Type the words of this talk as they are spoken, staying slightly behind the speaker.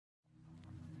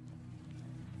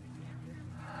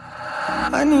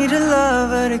I need a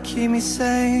lover to keep me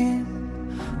sane.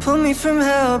 Pull me from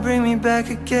hell, bring me back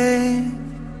again.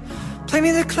 Play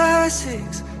me the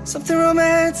classics, something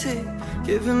romantic.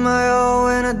 Giving my all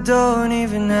when I don't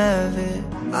even have it.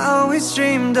 I always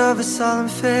dreamed of a solemn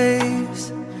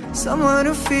face, someone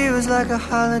who feels like a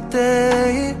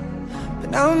holiday.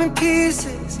 But now I'm in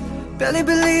pieces, barely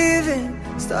believing,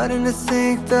 starting to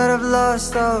think that I've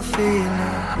lost all feeling.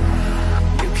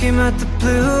 You came out the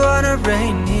blue on a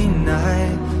rainy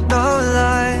night, no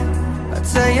lie. I'll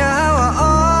tell you how I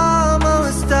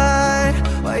almost died,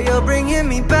 while you're bringing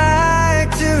me back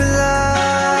to life.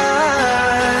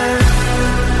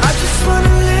 I just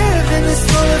wanna live in this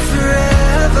moment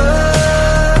forever,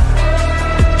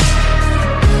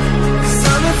 'cause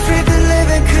I'm afraid that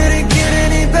living couldn't get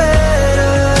any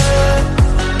better.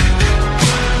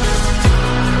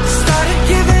 Started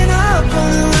giving up on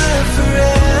the word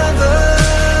forever,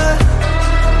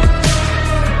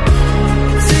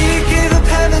 till you gave up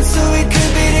heaven so we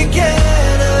could be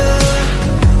together.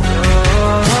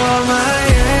 Oh, my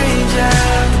angel,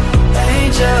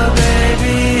 angel,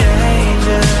 baby,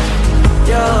 angel.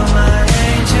 You're my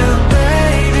angel,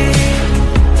 baby,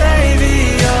 baby.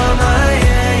 You're my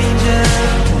angel,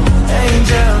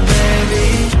 angel, baby.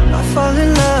 I fall in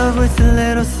love with the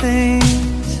little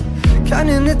things,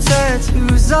 counting the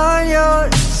tattoos on your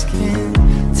skin.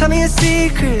 Tell me a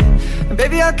secret, and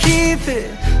baby I'll keep it.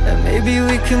 And maybe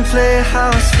we can play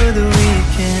house for the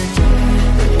weekend.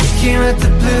 We came at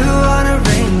the blue on a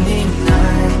rainy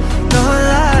night, no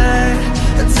lie.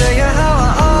 I'll tell you how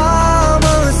I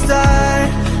almost died,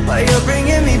 while you're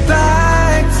bringing me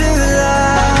back to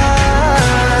life.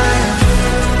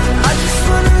 I just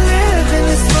wanna live in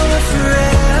this moment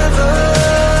forever,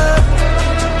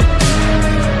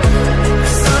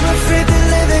 'cause I'm afraid that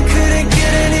living couldn't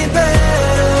get any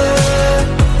better.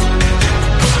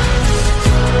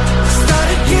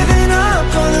 Started giving up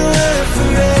on the word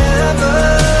forever,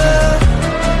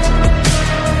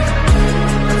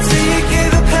 until you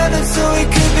gave up heaven so we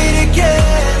could be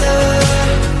together.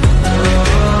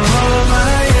 Oh,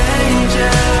 my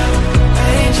angel,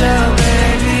 angel,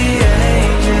 baby,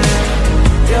 angel.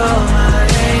 You're my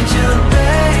angel,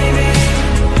 baby,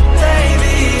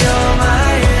 baby. You're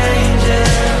my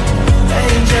angel,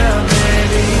 angel,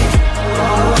 baby.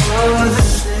 Oh, the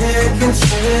second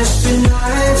twisted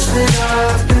nights that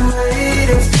I've been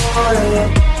waiting for you,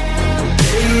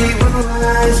 they were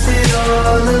worth it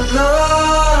all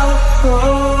along.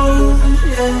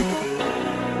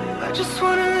 Yeah. I just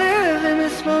wanna live in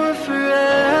this moment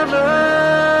forever,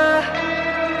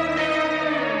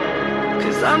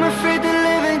 'cause I'm afraid that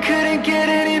living couldn't get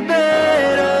any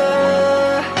better.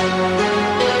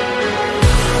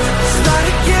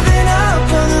 Started giving up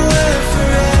on the word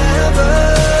forever,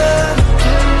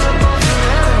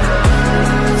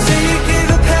 till you gave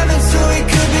up heaven so we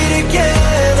could be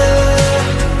together.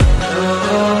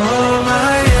 Oh,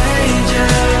 my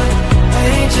angel,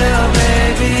 angel,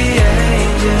 baby,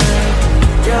 angel.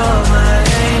 You're my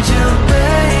angel,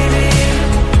 baby,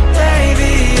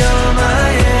 baby. You're my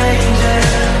angel,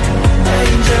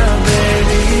 angel,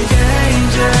 baby,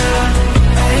 angel,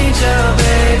 angel,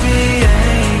 baby,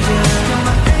 angel.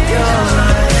 You're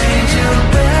my angel,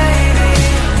 baby,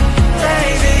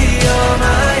 baby. You're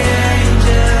my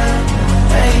angel,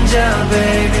 angel,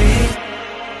 baby.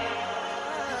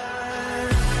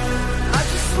 I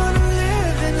just wanna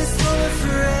live in this moment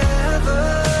forever,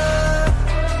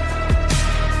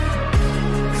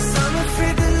 'cause I'm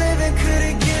afraid that living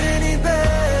couldn't get any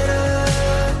better.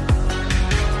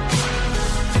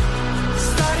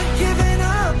 Started giving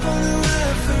up on the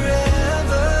word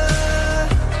forever,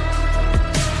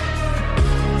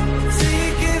 till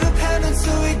you gave up heaven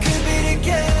so we could be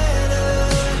together.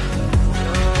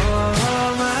 Oh,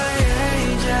 my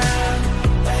angel,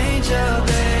 angel,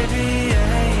 baby,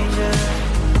 angel.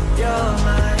 You're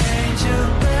my angel,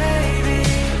 baby,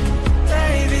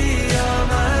 baby. You're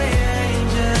my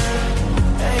angel,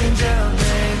 angel,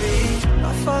 baby.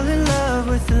 I fall in love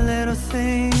with the little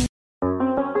things.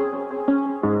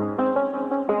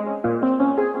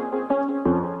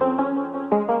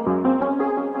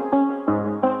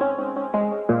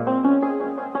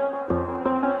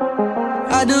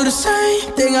 I do the same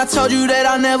thing I told you that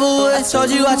I never would. I told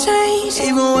you I changed,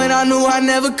 even when I knew I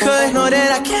never could. Know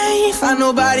that I can't find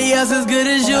nobody else as good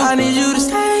as you. I need you to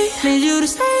stay, need you to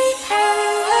stay.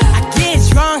 I get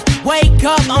drunk, wake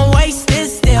up, I'm wasted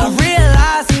still. I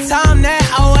realize the time that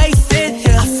I wasted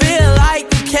here. I feel like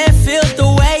you can't feel the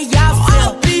way I feel.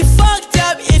 I'll be fucked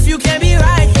up if you can't be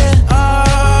right here.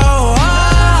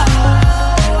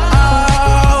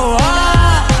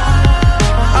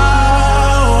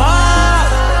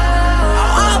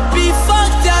 I'll be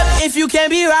fucked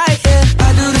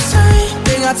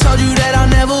I told you that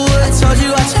I never would. I told you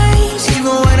I changed,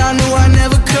 even when I knew I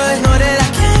never could. Know that I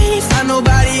can't find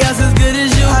nobody else as good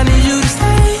as you. I need you to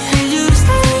stay, need you to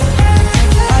stay.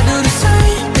 I do the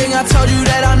same thing, I told you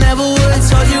that I never would. I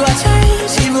told you I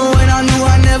changed, even when I knew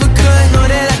I never could. Know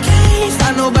that I can't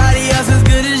find nobody else as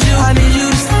good as you. I need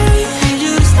you to stay, need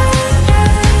you to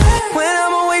stay. When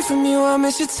I'm away from you, I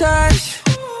miss your touch.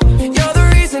 You're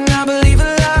the reason I believe in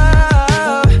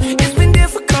love. It's been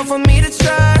difficult for me to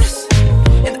trust,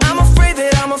 and I'm afraid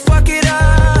that I'ma fuck it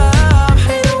up.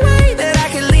 Ain't no way that I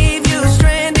can leave you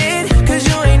stranded, cause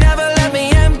you ain't never left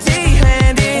me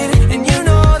empty-handed. And you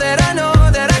know that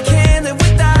I can't live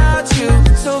without you.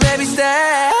 So baby, stay.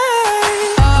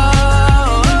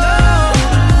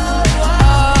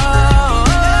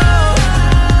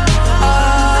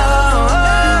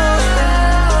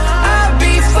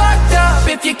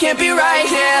 You can't be right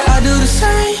here. I do the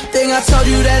same thing, I told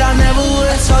you that I never would.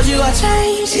 I told you I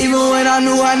changed, even when I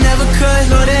knew I never could.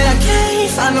 Know that I can't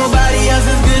find nobody else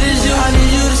as good as you. I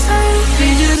need you to stay,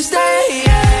 need you to stay,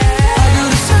 yeah. I do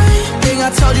the same thing, I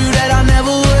told you that I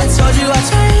never would. I told you I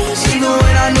changed, even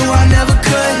when I knew I never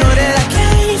could. Know that I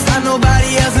can't find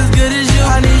nobody else as good as you.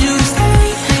 I need you to stay,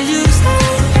 need you to stay.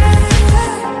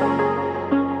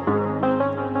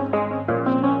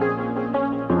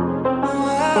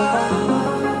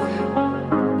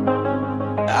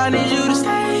 I need you to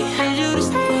stay, need you to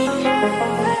stay.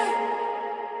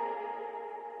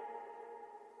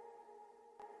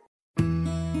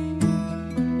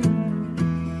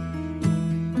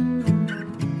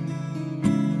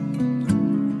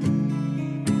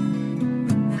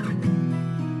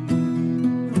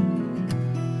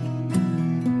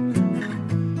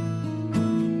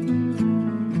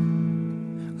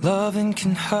 Loving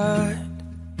can hurt.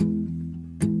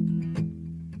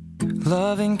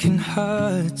 Loving can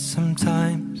hurt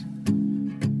sometimes,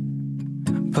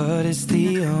 but it's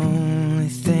the only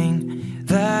thing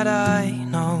that I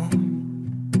know.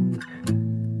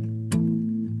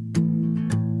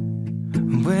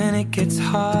 When it gets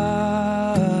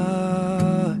hard,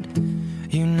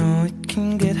 you know it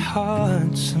can get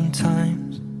hard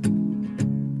sometimes.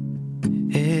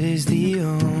 It is the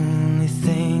only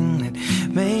thing that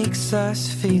makes us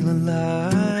feel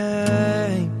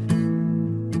alive.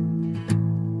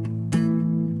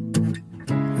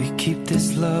 Keep this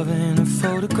love in a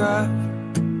photograph.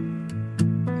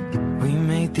 We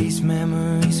made these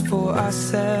memories for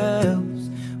ourselves,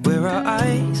 where our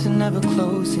eyes are never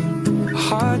closing, our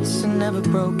hearts are never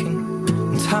broken,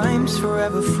 and time's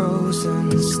forever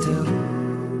frozen still.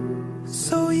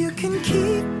 So you can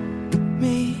keep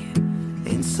me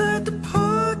inside the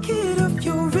pocket of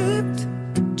your ripped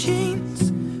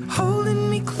jeans, holding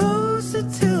me closer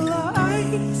till our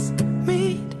eyes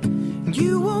meet.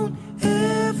 You won't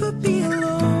ever be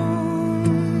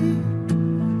alone.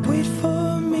 Wait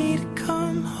for me to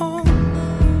come home.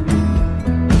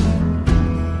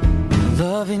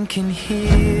 Loving can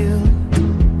heal.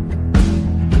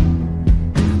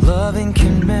 Loving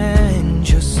can mend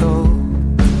your soul,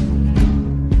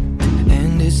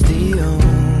 and it's the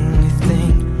only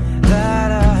thing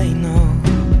that I know.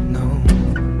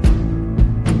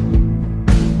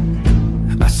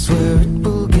 I swear it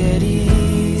will get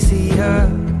easier.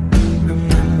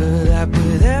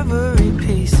 With every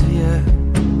piece of you,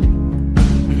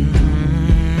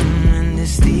 and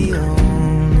it's the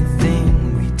only thing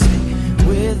we take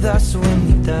with us when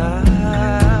we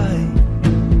die.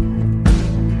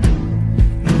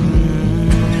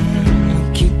 We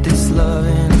keep this love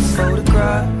in a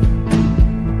photograph.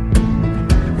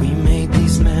 We made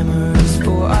these memories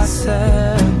for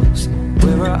ourselves,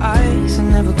 where our eyes are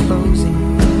never closing,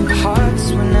 our hearts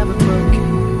were never broken,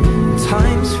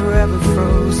 time's forever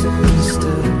frozen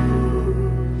still.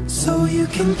 So you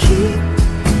can keep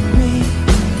me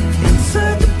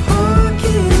inside the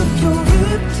pocket of your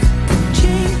ripped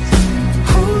jeans,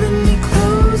 holding me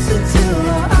closer till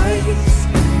our eyes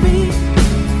meet.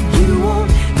 You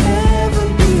won't ever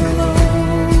be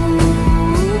alone.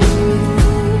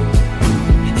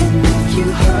 And if you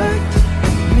hurt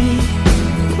me,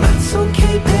 that's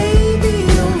okay, baby.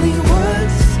 Only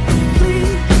once,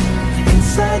 please.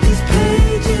 Inside these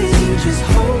pages, you just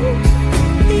hold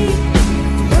me.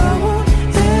 I won't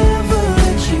ever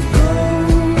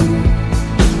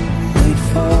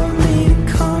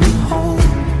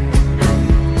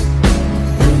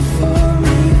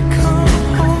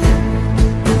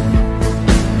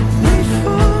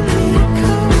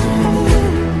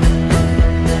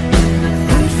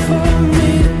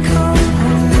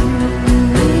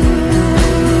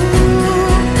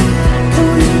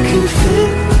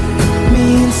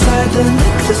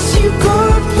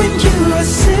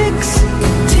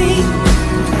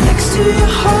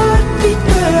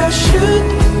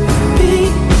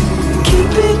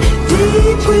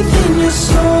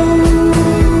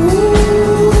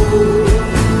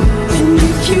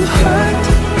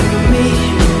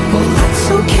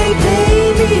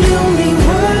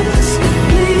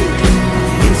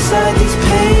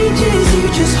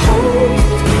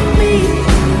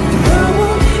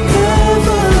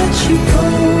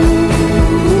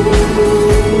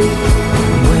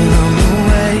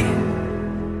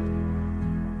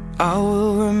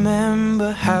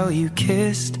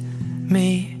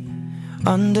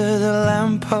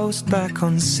post back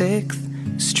on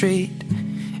 6th Street,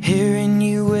 hearing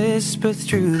you whisper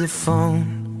through the phone,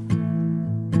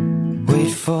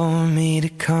 wait for me to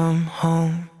come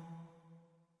home.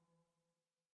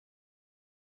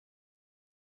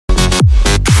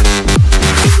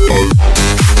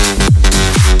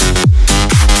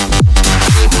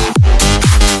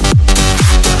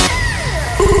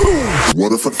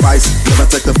 Word of advice, never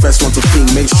take the first one to king.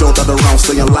 Make sure that the rounds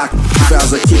stay unlocked. Keep it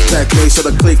as a kick back, make sure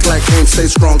the click clack aim stay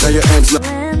strong and your aims.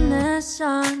 When the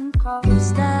sun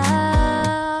goes down,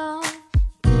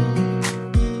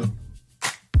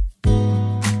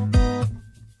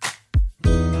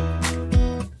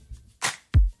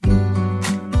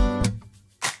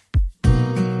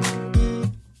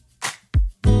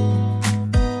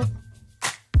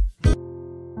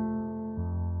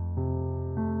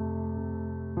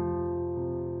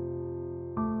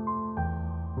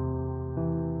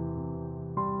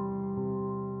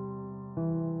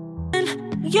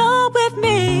 you're with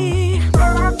me.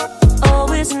 Oh,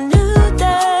 it's new.